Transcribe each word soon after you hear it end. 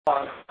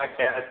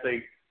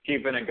Fantastic.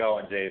 Keeping it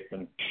going,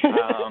 Jason.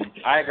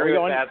 I agree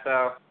with that,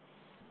 though.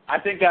 I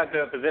think that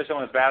the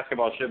positionless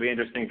basketball should be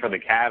interesting for the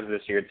Cavs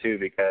this year, too,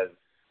 because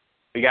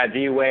we got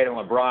D-Wade and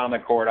LeBron on the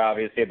court,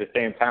 obviously, at the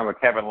same time with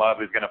Kevin Love,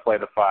 who's going to play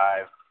the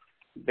 5.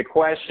 The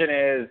question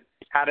is,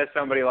 how does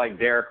somebody like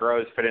Derrick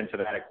Rose fit into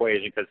that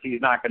equation? Because he's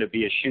not going to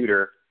be a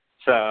shooter.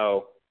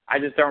 So I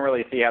just don't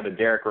really see how the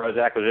Derrick Rose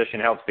acquisition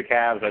helps the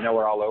Cavs. I know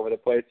we're all over the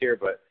place here,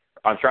 but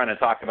I'm trying to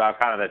talk about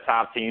kind of the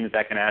top teams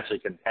that can actually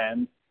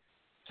contend.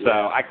 So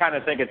I kind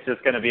of think it's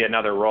just going to be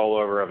another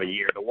rollover of a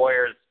year. The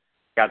Warriors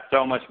got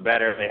so much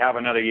better. They have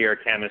another year of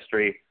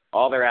chemistry.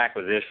 All their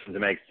acquisitions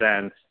make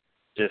sense.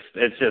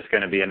 It's just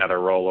going to be another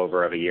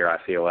rollover of a year, I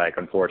feel like,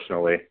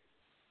 unfortunately.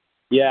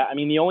 Yeah, I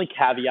mean, the only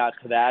caveat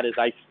to that is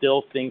I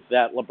still think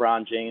that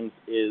LeBron James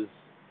is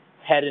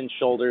head and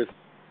shoulders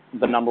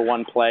the number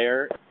one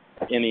player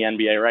in the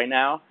NBA right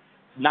now.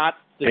 Not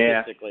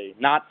statistically,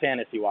 not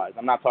fantasy-wise.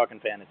 I'm not talking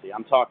fantasy.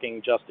 I'm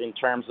talking just in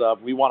terms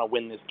of we want to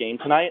win this game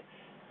tonight.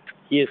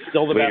 He is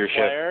still the best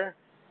player.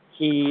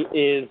 He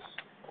is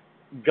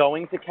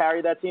going to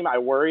carry that team. I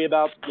worry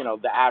about,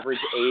 the average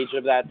age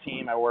of that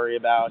team. I worry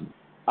about,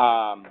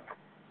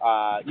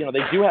 they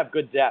do have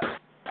good depth.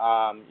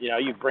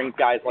 You bring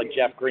guys like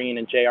Jeff Green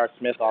and J.R.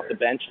 Smith off the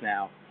bench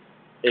now.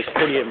 It's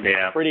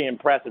pretty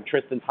impressive.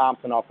 Tristan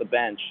Thompson off the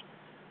bench.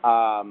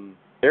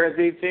 They're a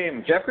deep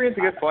team. Jeff Green's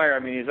a good player. I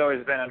mean, he's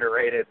always been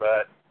underrated,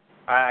 but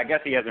I guess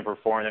he hasn't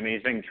performed. I mean,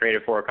 he's been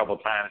traded for a couple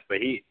of times, but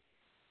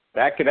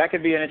that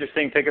could be an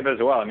interesting pickup as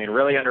well. I mean,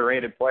 really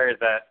underrated players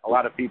that a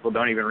lot of people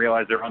don't even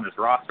realize they're on this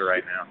roster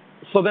right now.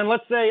 So then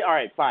let's say, all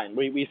right, fine.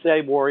 We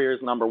say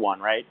Warriors number 1,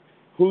 right?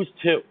 Who's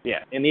 2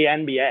 in the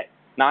NBA?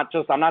 I'm not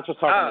just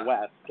talking the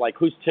West. Like,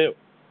 who's 2?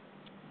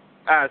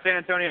 San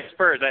Antonio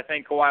Spurs. I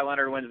think Kawhi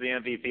Leonard wins the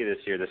MVP this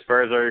year. The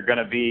Spurs are going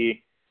to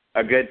be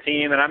a good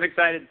team, and I'm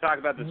excited to talk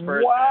about the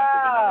Spurs.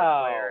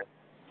 Wow.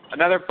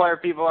 Another player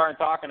people aren't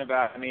talking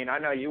about. I mean, I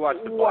know you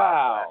watched the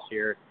playoffs last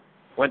year.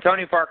 When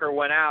Tony Parker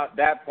went out,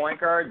 that point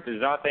guard,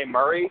 DeJounte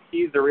Murray,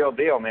 he's the real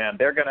deal, man.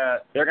 They're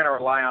gonna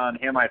rely on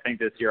him, I think,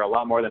 this year a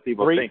lot more than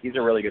people think. He's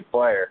a really good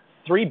player.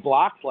 3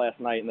 blocks last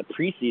night in the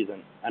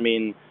preseason. I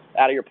mean,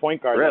 out of your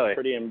point guard, really?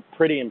 That's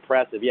pretty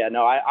impressive. Yeah,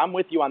 no, I'm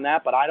with you on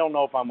that, but I don't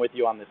know if I'm with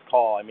you on this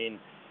call. I mean,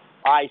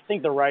 I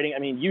think the writing. I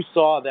mean, you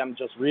saw them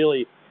just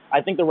really. I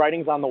think the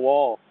writing's on the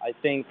wall. I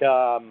think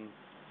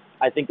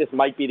this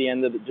might be the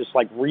end of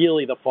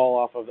really the fall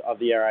off of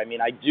the era. I mean,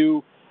 I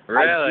do.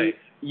 Really?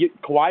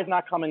 Kawhi's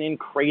not coming in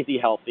crazy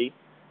healthy.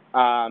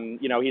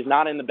 He's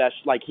not in the best.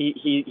 Like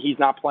he's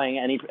not playing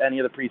any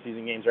of the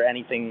preseason games or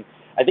anything.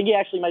 I think he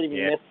actually might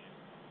even miss.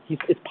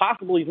 It's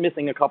possible he's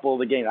missing a couple of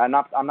the games. I'm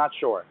not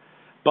sure,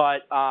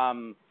 but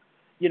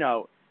you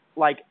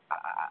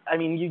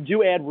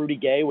do add Rudy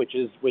Gay,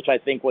 which I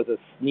think was a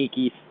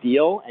sneaky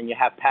steal, and you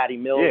have Patty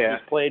Mills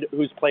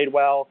who's played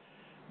well,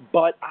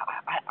 but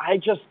I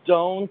just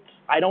don't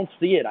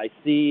see it.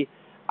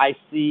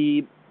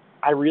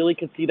 I really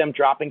could see them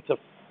dropping to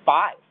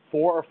 4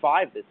 or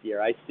 5 this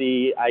year. I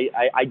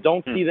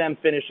don't see them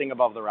finishing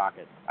above the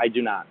Rockets. I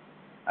do not.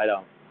 I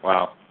don't.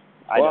 Wow.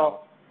 I don't.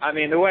 I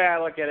mean, the way I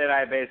look at it,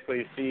 I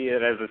basically see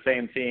it as the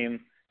same team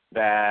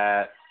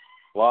that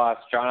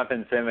lost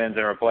Jonathan Simmons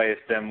and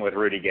replaced him with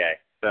Rudy Gay.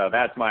 So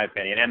that's my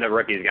opinion. And the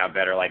rookies got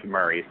better like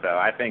Murray, so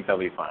I think they'll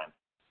be fine.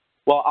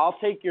 Well, I'll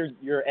take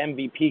your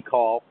MVP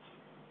call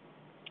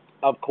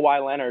of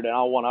Kawhi Leonard, and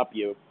I'll one-up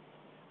you.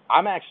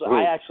 I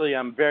actually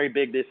am very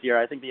big this year.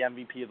 I think the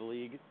MVP of the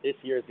league this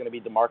year is going to be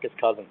DeMarcus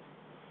Cousins.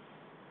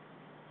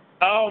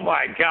 Oh,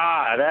 my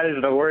God. That is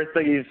the worst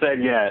thing you've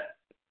said yet.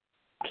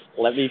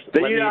 Let me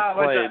explain.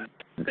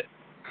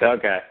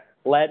 Okay.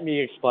 Let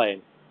me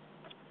explain.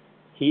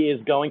 He is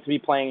going to be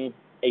playing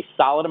a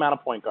solid amount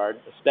of point guard,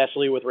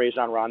 especially with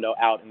Rajon Rondo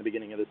out in the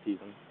beginning of the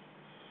season.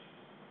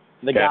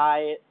 The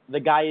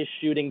guy is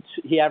shooting.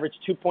 He averaged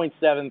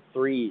 2.7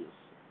 threes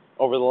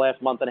over the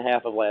last month and a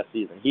half of last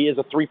season. He is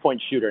a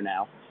 3-point shooter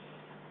now.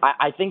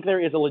 I think there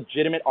is a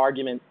legitimate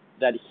argument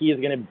that he is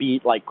going to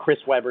beat like Chris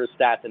Webber's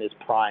stats in his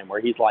prime, where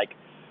he's like,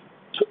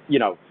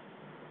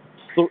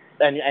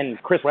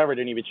 and Chris Webber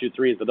didn't even shoot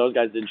threes, but those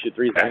guys didn't shoot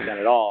threes back then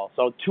at all.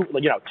 So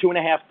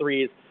 2.5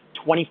 threes,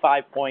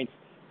 25 points,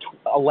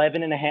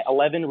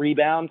 11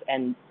 rebounds,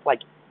 and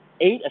like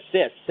 8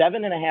 assists,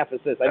 7.5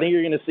 assists. I think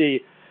you're going to see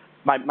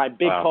my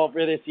big call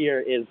for this year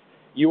is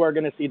you are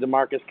going to see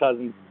DeMarcus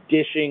Cousins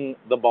dishing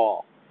the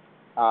ball.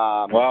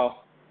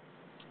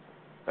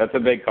 That's a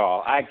big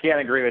call. I can't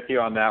agree with you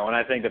on that one.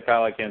 I think the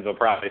Pelicans will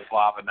probably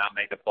flop and not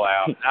make the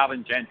playoffs.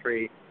 Alvin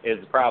Gentry is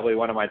probably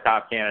one of my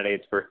top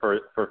candidates for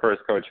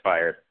first coach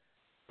fired.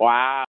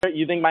 Wow.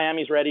 You think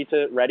Miami's ready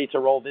to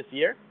roll this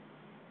year?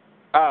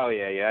 Oh,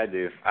 yeah, I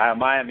do.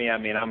 Miami, I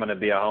mean, I'm going to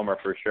be a homer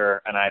for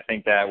sure, and I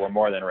think that we're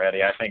more than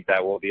ready. I think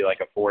that we'll be like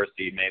a 4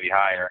 seed, maybe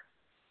higher,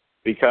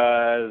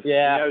 because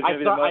it's going to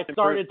be the most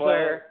improved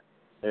player.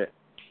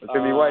 It's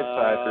going to be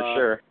Whiteside for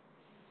sure.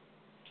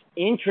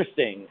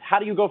 Interesting. How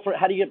do you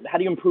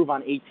improve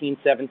on 18,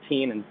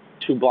 17, and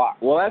 2 blocks.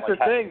 Well, that's the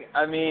thing.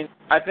 I mean,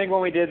 I think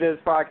when we did this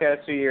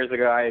podcast 2 years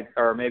ago,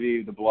 or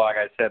maybe the blog,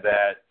 I said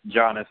that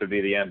Giannis would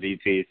be the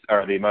MVP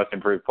or the most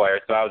improved player,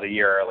 so I was a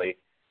year early.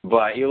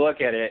 But you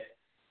look at it,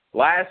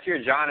 last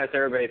year Giannis,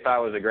 everybody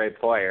thought was a great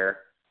player,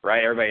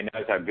 right? Everybody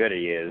knows how good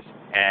he is,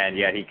 and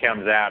yet he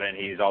comes out and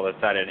he's all of a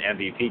sudden an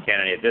MVP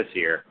candidate this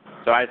year.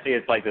 So I see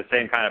it's like the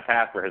same kind of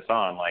path for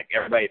Hassan. Like,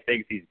 everybody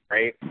thinks he's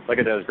great. Look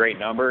at those great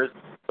numbers.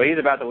 But he's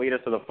about to lead us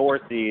to the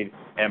 4th seed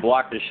and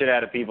block the shit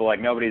out of people like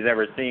nobody's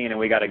ever seen, and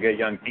we got a good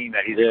young team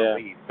that he's going to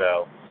lead.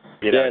 So,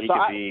 he could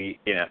be,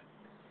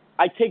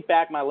 I take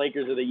back my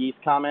Lakers of the East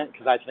comment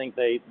because I think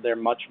they're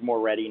much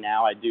more ready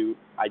now.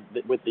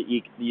 With the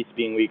East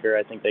being weaker,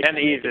 I think they can. And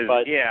the East is,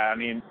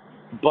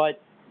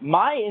 But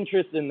my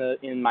interest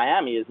in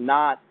Miami is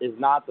not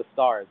the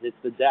stars. It's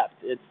the depth.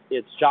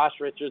 It's Josh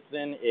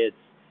Richardson. It's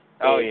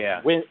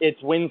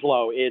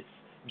Winslow. It's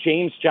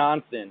James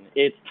Johnson.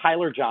 It's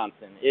Tyler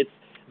Johnson.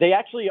 They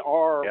actually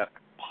are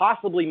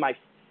possibly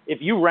if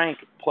you rank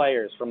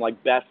players from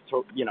like best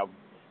to 15th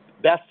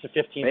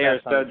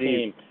best on the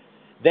team,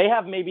 they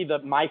have maybe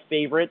my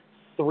favorite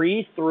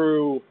 3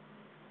 through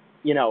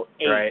 8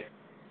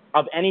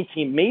 of any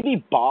team.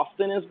 Maybe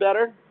Boston is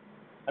better.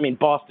 I mean,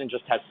 Boston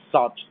just has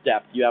such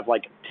depth. You have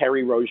like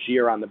Terry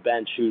Rozier on the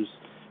bench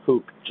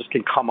who just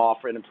can come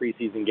off in a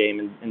preseason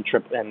game and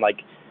trip and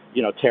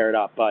tear it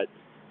up. But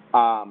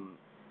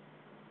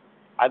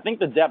I think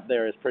the depth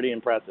there is pretty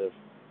impressive.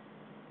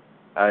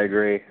 I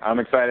agree. I'm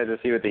excited to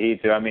see what the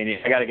Heat do. I mean,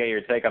 I got to get your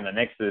take on the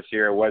Knicks this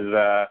year. What's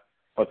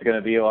it going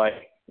to be like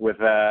with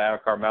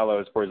Carmelo?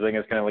 Is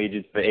Porzingis going to lead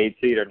you to the 8th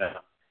seed or no?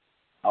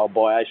 Oh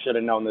boy, I should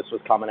have known this was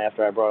coming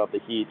after I brought up the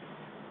Heat.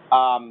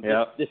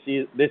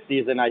 This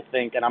season, I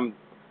think, and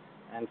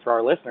for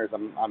our listeners,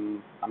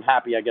 I'm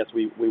happy. I guess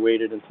we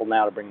waited until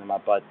now to bring them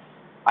up, but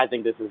I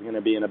think this is going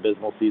to be an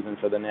abysmal season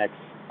for the Knicks.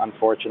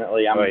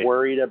 Unfortunately, I'm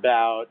worried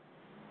about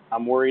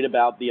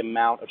the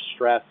amount of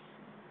stress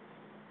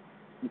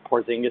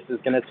Porzingis is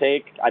going to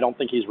take. I don't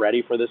think he's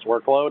ready for this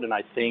workload, and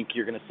I think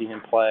you're going to see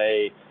him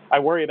play. I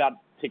worry about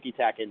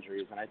ticky-tack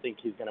injuries, and I think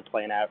he's going to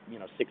play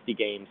 60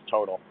 games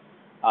total.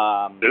 So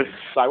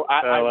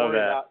I love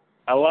that.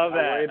 I love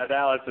that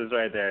analysis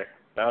right there.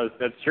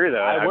 That's true, though.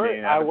 I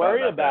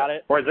worry about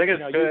it.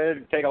 Porzingis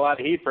could take a lot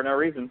of heat for no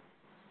reason.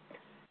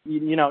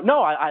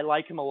 No, I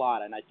like him a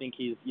lot, and I think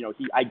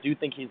I do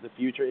think he's the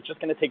future. It's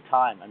just going to take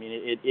time. I mean,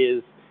 it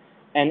is,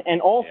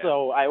 and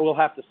also I will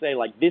have to say,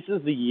 this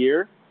is the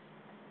year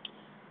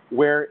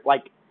where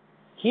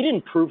he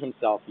didn't prove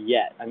himself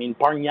yet. I mean,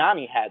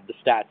 Bargnani had the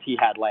stats he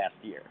had last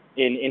year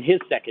in his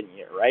second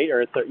year, right?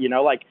 Or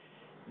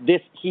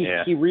this.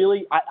 He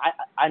really.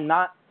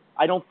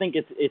 I don't think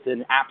it's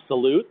an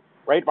absolute,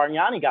 right?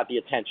 Bargnani got the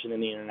attention in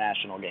the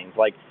international games.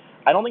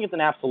 I don't think it's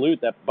an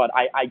absolute but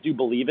I do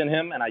believe in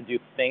him, and I do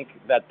think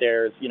that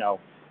there's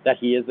that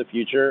he is the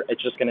future.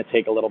 It's just going to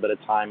take a little bit of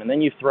time, and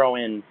then you throw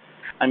in.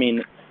 I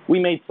mean, we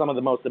made some of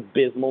the most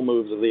abysmal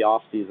moves of the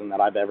offseason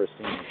that I've ever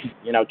seen.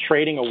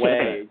 Trading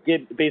away,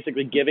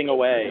 basically giving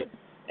away,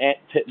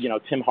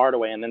 Tim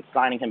Hardaway, and then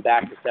signing him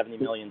back to $70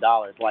 million.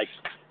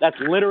 That's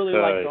literally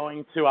like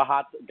going to a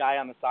hot guy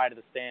on the side of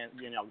the stand,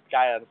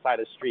 guy on the side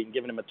of the street, and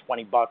giving him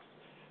 $20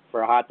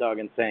 for a hot dog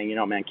and saying,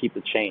 man, keep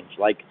the change.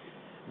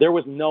 There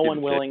was no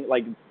one willing.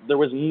 There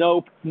was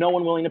no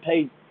one willing to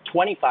pay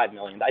 $25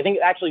 million. I think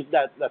actually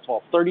that's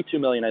all. $32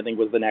 million, I think,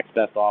 was the next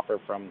best offer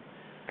from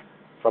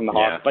the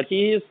Hawks. But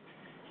he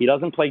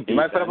doesn't play defense. He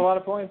might put up a lot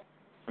of points.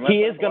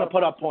 He is going to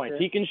put up points.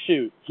 He can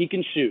shoot.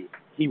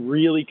 He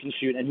really can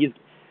shoot, and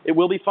it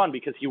will be fun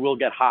because he will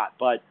get hot.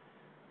 But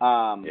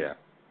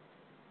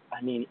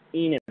I mean,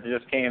 Ennis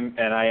just came,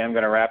 and I am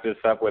going to wrap this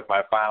up with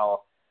my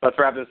final. Let's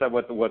wrap this up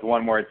with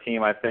one more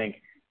team. I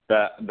think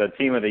the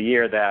team of the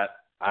year that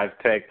I've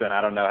picked, and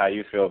I don't know how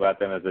you feel about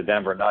them, is the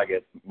Denver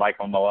Nuggets.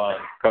 Michael Malone,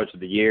 Coach of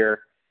the Year.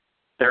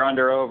 They're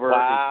over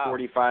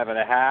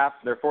 45.5.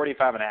 They're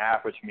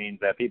 45.5, which means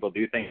that people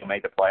do think they'll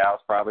make the playoffs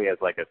probably as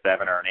a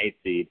 7 or an 8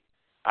 seed.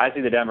 I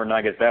see the Denver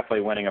Nuggets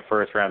definitely winning a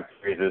first-round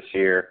series this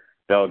year.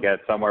 They'll get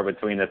somewhere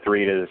between the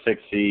 3 to the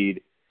 6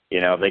 seed.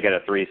 If they get a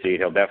 3 seed,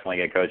 he'll definitely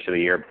get Coach of the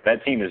Year.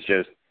 That team is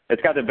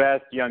it's got the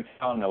best young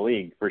talent in the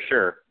league for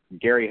sure.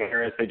 Gary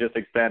Harris, they just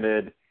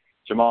extended.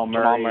 Jamal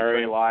Murray.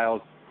 Trey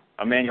Lyles,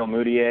 Emmanuel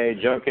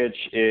Mudiay. Jokic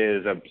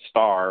is a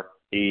star.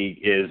 He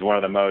is one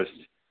of the most,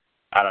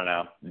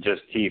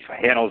 he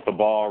handles the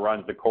ball,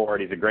 runs the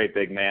court. He's a great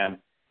big man.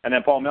 And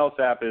then Paul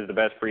Millsap is the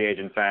best free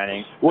agent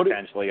signing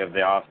potentially of the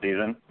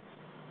offseason.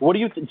 What do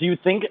you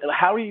think?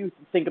 How do you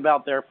think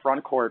about their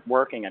front court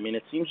working? I mean,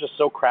 it seems just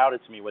so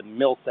crowded to me with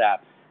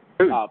Millsap.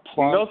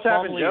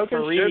 Millsap and Jokic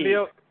should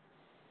be.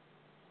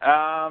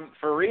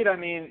 Fareed, I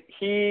mean,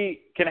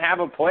 he can have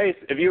a place.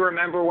 If you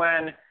remember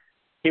when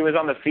he was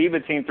on the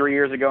FIBA team 3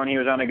 years ago and he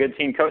was on a good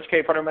team, Coach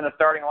K put him in the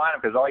starting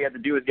lineup because all he had to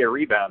do was get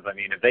rebounds. I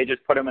mean, if they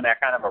just put him in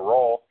that kind of a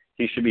role,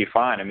 he should be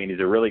fine. I mean,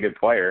 he's a really good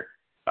player.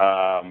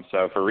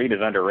 So Fareed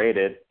is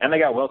underrated. And they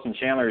got Wilson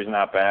Chandler, who's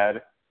not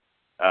bad.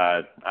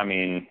 I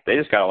mean, they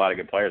just got a lot of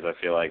good players, I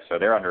feel like, so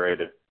they're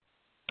underrated.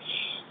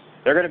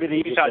 They're going to be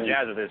the Utah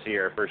Jazz of this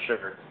year for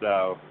sure.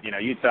 So,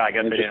 Utah, I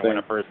guess they didn't win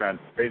a first-round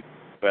series,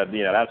 but,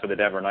 that's what the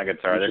Denver Nuggets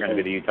are. They're going to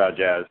be the Utah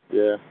Jazz.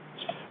 Yeah.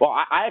 Well,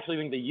 I actually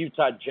think the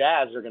Utah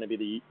Jazz are going to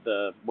be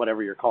the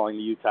whatever you're calling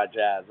the Utah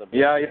Jazz.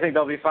 Yeah, you think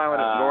they'll be fine with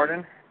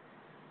Gordon?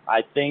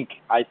 I think.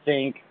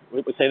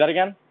 Say that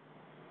again.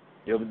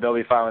 They'll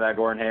be fine with that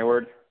Gordon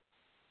Hayward.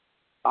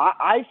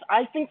 I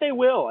think they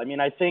will. I mean,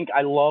 I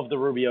love the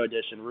Rubio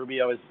addition.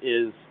 Rubio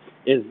is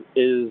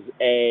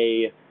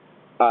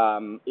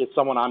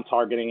someone I'm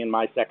targeting in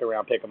my second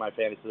round pick of my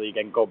fantasy league,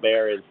 and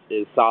Gobert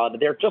is solid.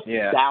 They're just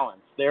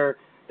balanced.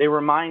 They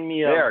remind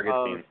me of. They are a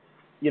good team.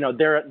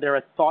 They're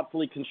a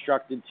thoughtfully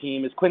constructed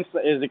team. Is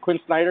it Quinn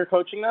Snyder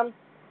coaching them?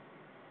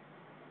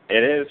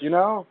 It is.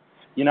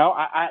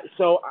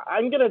 So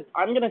I'm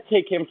gonna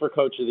take him for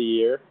coach of the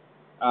year.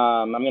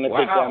 I'm gonna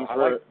take them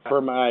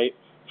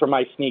for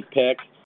my sneak pick.